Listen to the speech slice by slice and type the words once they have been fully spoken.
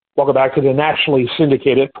Welcome back to the nationally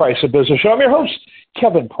syndicated Price of Business Show. I'm your host,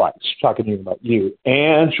 Kevin Price, talking to you about you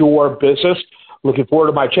and your business. Looking forward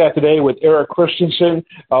to my chat today with Eric Christianson.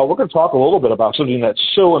 We're going to talk a little bit about something that's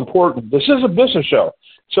so important. This is a business show,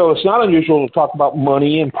 so it's not unusual to talk about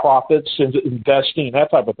money and profits and investing and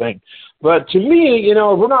that type of thing. But to me,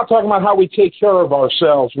 we're not talking about how we take care of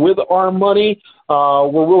ourselves with our money.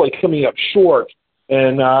 We're really coming up short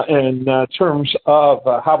in terms of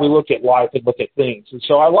how we look at life and look at things. And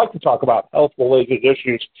so I like to talk about health-related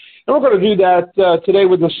issues. And we're going to do that today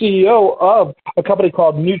with the CEO of a company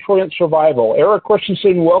called Nutrient Survival. Eric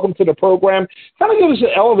Christianson, welcome to the program. Kind of give us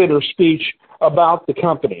an elevator speech about the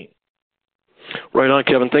company. Right on,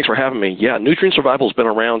 Kevin. Thanks for having me. Yeah, Nutrient Survival has been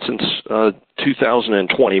around since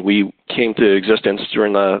 2020. We came to existence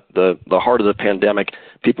during the heart of the pandemic.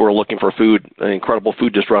 People were looking for food, an incredible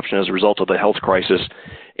food disruption as a result of the health crisis.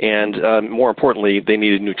 And more importantly, they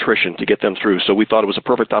needed nutrition to get them through. So we thought it was a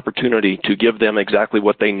perfect opportunity to give them exactly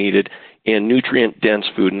what they needed in nutrient-dense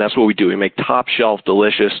food. And that's what we do. We make top-shelf,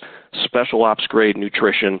 delicious, special ops-grade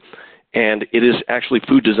nutrition. And it is actually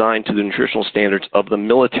food designed to the nutritional standards of the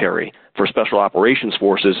military for special operations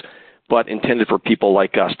forces, but intended for people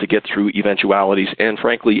like us to get through eventualities and,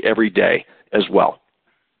 frankly, every day as well.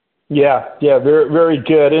 Yeah, very, very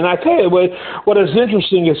good. And I tell you what is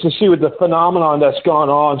interesting is to see with the phenomenon that's gone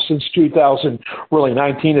on since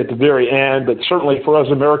 2019 at the very end, but certainly for us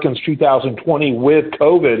Americans, 2020 with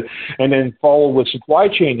COVID, and then followed with supply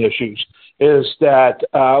chain issues, is that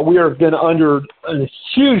we have been under a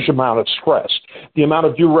huge amount of stress. The amount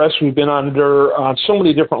of duress we've been under on so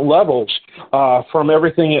many different levels, from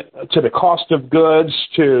everything to the cost of goods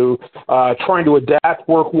to trying to adapt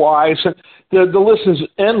work-wise. The list is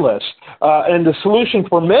endless. And the solution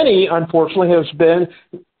for many, unfortunately, has been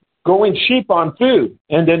going cheap on food,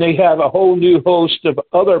 and then they have a whole new host of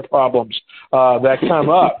other problems that come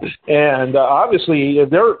up. And obviously, if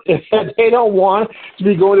they don't want to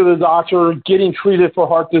be going to the doctor, getting treated for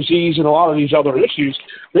heart disease and a lot of these other issues,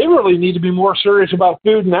 they really need to be more serious about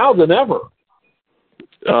food now than ever.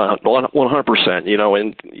 100%,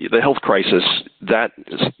 and the health crisis,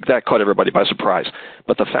 that caught everybody by surprise.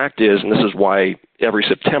 But the fact is, and this is why every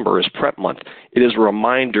September is Prep Month, it is a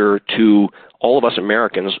reminder to all of us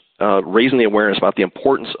Americans, raising the awareness about the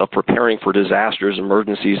importance of preparing for disasters,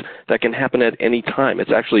 emergencies that can happen at any time.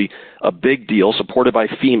 It's actually a big deal, supported by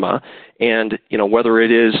FEMA, and whether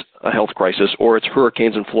it is a health crisis or it's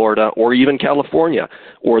hurricanes in Florida or even California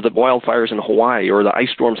or the wildfires in Hawaii or the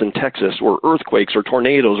ice storms in Texas or earthquakes or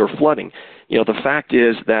tornadoes or flooding. The fact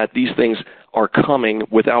is that these things are coming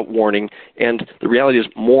without warning, and the reality is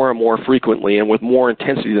more and more frequently and with more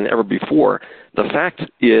intensity than ever before. The fact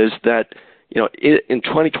is that in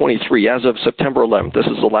 2023, as of September 11th, this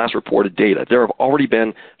is the last reported data, there have already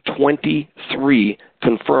been 23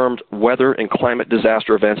 confirmed weather and climate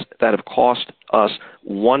disaster events that have cost us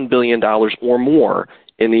 $1 billion or more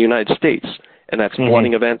in the United States. And that's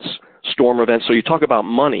flooding events, storm events. So you talk about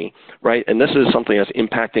money, right? And this is something that's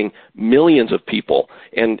impacting millions of people.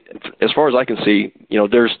 And as far as I can see,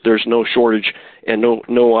 there's no shortage and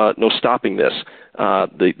no stopping this.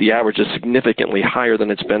 The average is significantly higher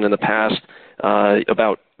than it's been in the past.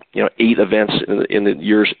 About 8 events in the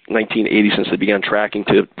years 1980 since they began tracking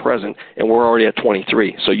to present, and we're already at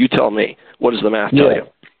 23. So you tell me, what does the math tell you?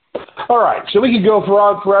 All right, so we could go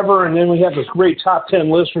forever, and then we have this great top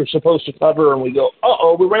 10 list we're supposed to cover, and we go,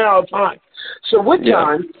 we ran out of time. So with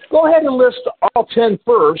time, go ahead and list all 10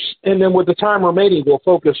 first, and then with the time remaining, we'll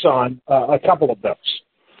focus on a couple of those.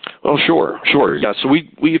 Oh, sure. Yeah, so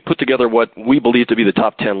we put together what we believe to be the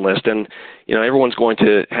top 10 list, and everyone's going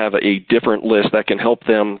to have a different list that can help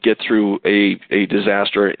them get through a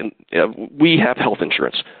disaster. And we have health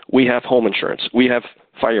insurance, we have home insurance, we have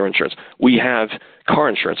fire insurance, we have car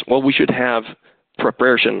insurance. Well, we should have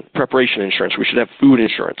preparation insurance. We should have food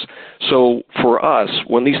insurance. So for us,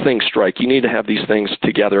 when these things strike, you need to have these things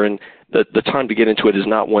together, and the time to get into it is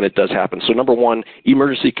not when it does happen. So number one,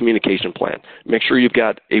 emergency communication plan. Make sure you've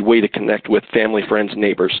got a way to connect with family, friends,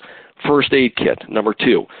 neighbors. First aid kit, number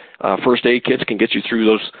two. First aid kits can get you through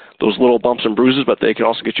those little bumps and bruises, but they can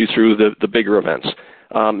also get you through the bigger events.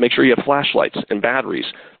 Make sure you have flashlights and batteries.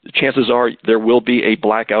 The chances are there will be a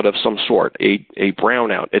blackout of some sort, a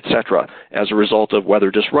brownout, etc., as a result of weather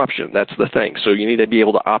disruption. That's the thing. So you need to be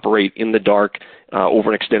able to operate in the dark over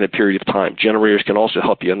an extended period of time. Generators can also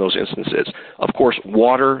help you in those instances. Of course,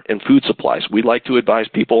 water and food supplies. We like to advise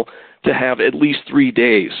people to have at least 3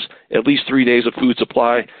 days of food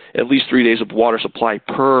supply, at least 3 days of water supply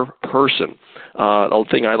per person. The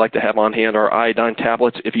thing I like to have on hand are iodine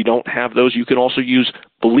tablets. If you don't have those, you can also use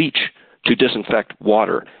bleach to disinfect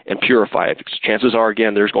water and purify it. Because chances are,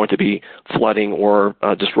 again, there's going to be flooding or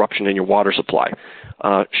disruption in your water supply.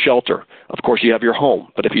 Shelter. Of course, you have your home.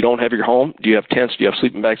 But if you don't have your home, do you have tents? Do you have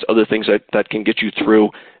sleeping bags? Other things that can get you through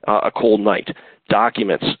a cold night.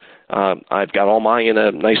 Documents. I've got all mine in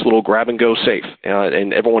a nice little grab-and-go safe.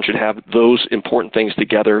 And everyone should have those important things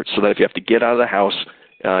together so that if you have to get out of the house,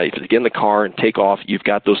 if you get in the car and take off, you've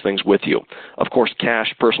got those things with you. Of course,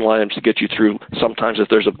 cash, personal items to get you through. Sometimes if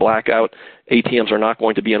there's a blackout, ATMs are not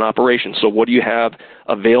going to be in operation. So what do you have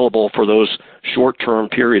available for those short-term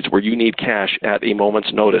periods where you need cash at a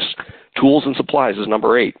moment's notice? Tools and supplies is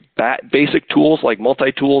number 8. Basic tools like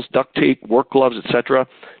multi-tools, duct tape, work gloves, etc.,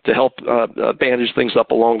 to help bandage things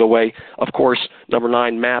up along the way. Of course, number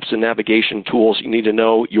 9, maps and navigation tools. You need to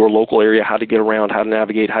know your local area, how to get around, how to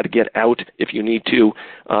navigate, how to get out if you need to,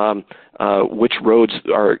 which roads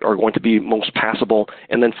are going to be most passable.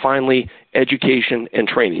 And then finally, education and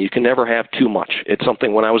training. You can never have too much. It's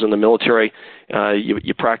something when I was in the military,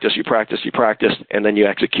 you practice, and then you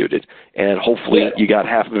execute it. And hopefully you got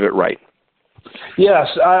half of it right. Yes,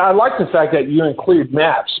 I like the fact that you include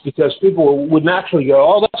maps because people would naturally go,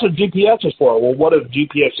 oh, that's what GPS is for. Well, what if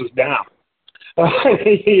GPS is down?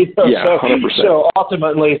 Yeah, 100%. So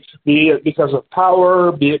ultimately, be it because of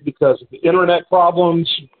power, be it because of internet problems,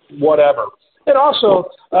 whatever. And also,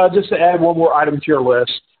 just to add one more item to your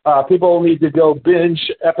list, people need to go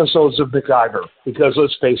binge episodes of MacGyver because,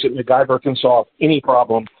 let's face it, MacGyver can solve any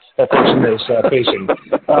problem that person is facing.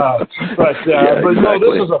 But no,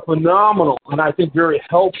 this is a phenomenal and I think very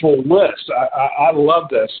helpful list. I love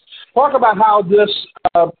this. Talk about how this,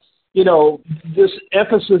 this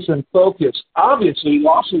emphasis and focus obviously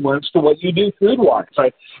also links to what you do food-wise.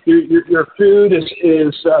 Right? Your food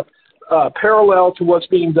is parallel to what's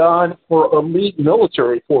being done for elite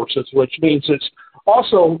military forces, which means it's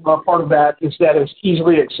also part of that is that it's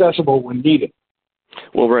easily accessible when needed.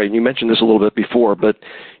 Well, right. You mentioned this a little bit before, but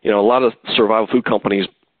a lot of survival food companies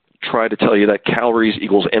try to tell you that calories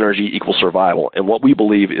equals energy equals survival. And what we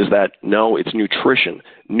believe is that, no, it's nutrition,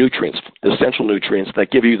 nutrients, essential nutrients that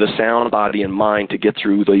give you the sound body and mind to get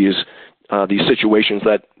through these situations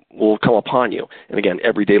that will come upon you. And again,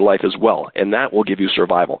 everyday life as well. And that will give you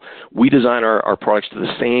survival. We design our products to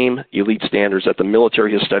the same elite standards that the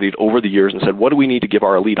military has studied over the years and said, what do we need to give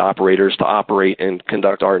our elite operators to operate and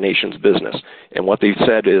conduct our nation's business? And what they've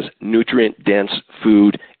said is nutrient-dense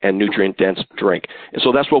food and nutrient-dense drink. And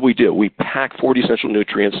so that's what we do. We pack 40 essential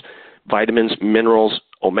nutrients, vitamins, minerals,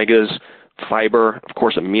 omegas, fiber, of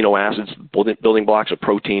course, amino acids, building blocks of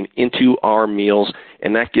protein into our meals,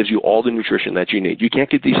 and that gives you all the nutrition that you need. You can't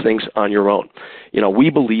get these things on your own. We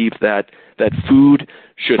believe that food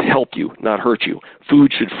should help you, not hurt you.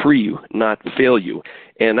 Food should free you, not fail you.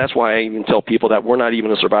 And that's why I even tell people that we're not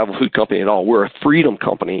even a survival food company at all. We're a freedom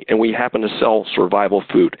company, and we happen to sell survival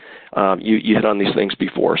food. You hit on these things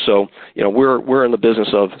before. So, we're in the business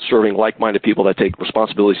of serving like-minded people that take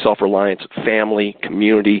responsibility, self-reliance, family,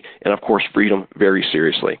 community, and, of course, freedom very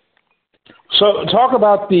seriously. So talk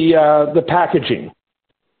about the packaging.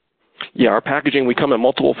 Yeah, our packaging, we come in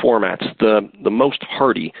multiple formats. The most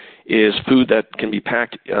hardy is food that can be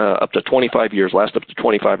packed up to 25 years, last up to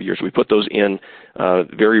 25 years. We put those in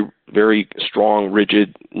very, very strong,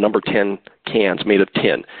 rigid number 10 cans made of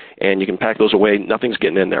tin. And you can pack those away. Nothing's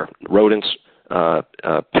getting in there. Rodents,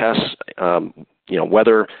 pests,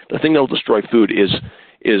 weather. The thing that will destroy food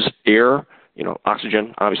is air,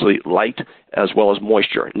 oxygen, obviously light, as well as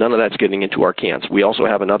moisture. None of that's getting into our cans. We also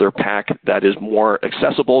have another pack that is more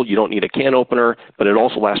accessible. You don't need a can opener, but it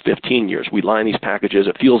also lasts 15 years. We line these packages.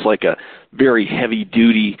 It feels like a very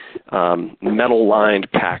heavy-duty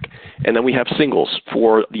metal-lined pack. And then we have singles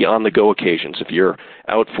for the on-the-go occasions. If you're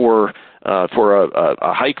out for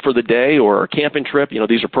a hike for the day or a camping trip,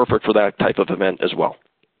 these are perfect for that type of event as well.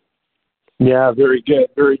 Yeah, very good,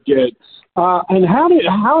 very good. And how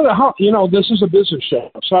this is a business show,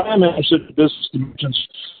 so I'm interested in business dimensions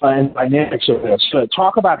and dynamics of this.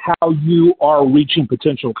 Talk about how you are reaching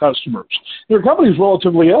potential customers. Your company's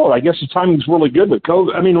relatively old. I guess the timing's really good with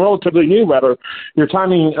COVID. I mean, relatively new, rather. Your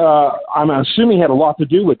timing, I'm assuming, had a lot to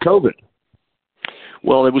do with COVID.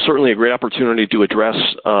 Well, it was certainly a great opportunity to address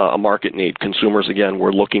a market need. Consumers, again,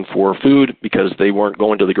 were looking for food because they weren't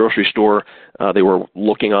going to the grocery store. They were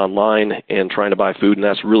looking online and trying to buy food, and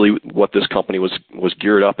that's really what this company was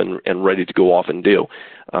geared up and ready to go off and do.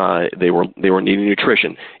 They were needing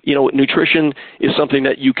nutrition. Nutrition is something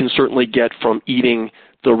that you can certainly get from eating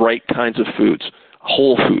the right kinds of foods,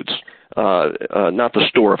 whole foods. not the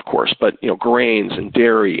store, of course, but grains and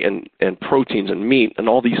dairy and proteins and meat and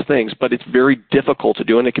all these things. But it's very difficult to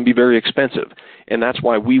do, and it can be very expensive. And that's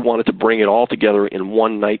why we wanted to bring it all together in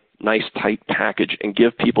one nice, tight package and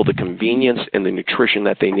give people the convenience and the nutrition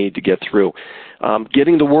that they need to get through.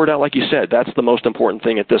 Getting the word out, like you said, that's the most important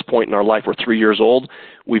thing at this point in our life. We're 3 years old.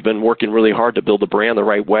 We've been working really hard to build the brand the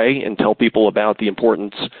right way and tell people about the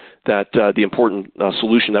importance that the important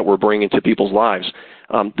solution that we're bringing to people's lives.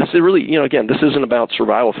 This is really, again, this isn't about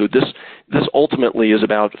survival food. This ultimately is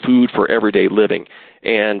about food for everyday living.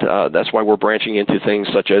 And that's why we're branching into things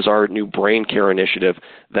such as our new brain care initiative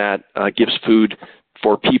that gives food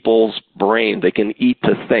for people's brain. They can eat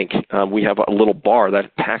to think. We have a little bar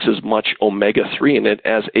that packs as much omega-3 in it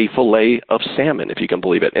as a fillet of salmon, if you can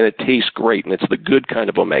believe it. And it tastes great, and it's the good kind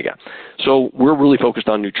of omega. So we're really focused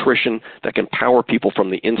on nutrition that can power people from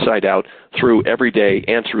the inside out through every day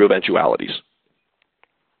and through eventualities.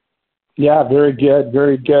 Yeah, very good,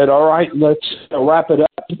 very good. All right, let's wrap it up.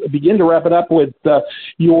 Begin to wrap it up with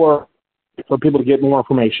for people to get more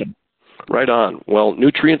information. Right on. Well,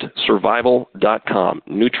 nutrientsurvival.com,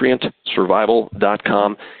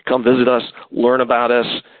 nutrientsurvival.com. Come visit us, learn about us.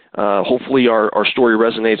 Hopefully our story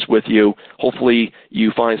resonates with you. Hopefully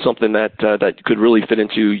you find something that could really fit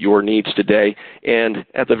into your needs today. And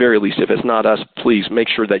at the very least, if it's not us, please make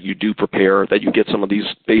sure that you do prepare, that you get some of these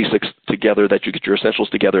basics together, that you get your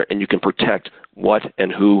essentials together, and you can protect what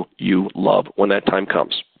and who you love when that time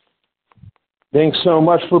comes. Thanks so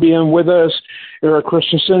much for being with us, Eric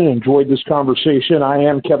Christianson. Enjoyed this conversation. I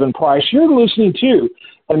am Kevin Price. You're listening to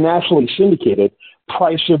a nationally syndicated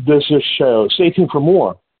Price of Business show. Stay tuned for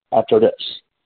more after this.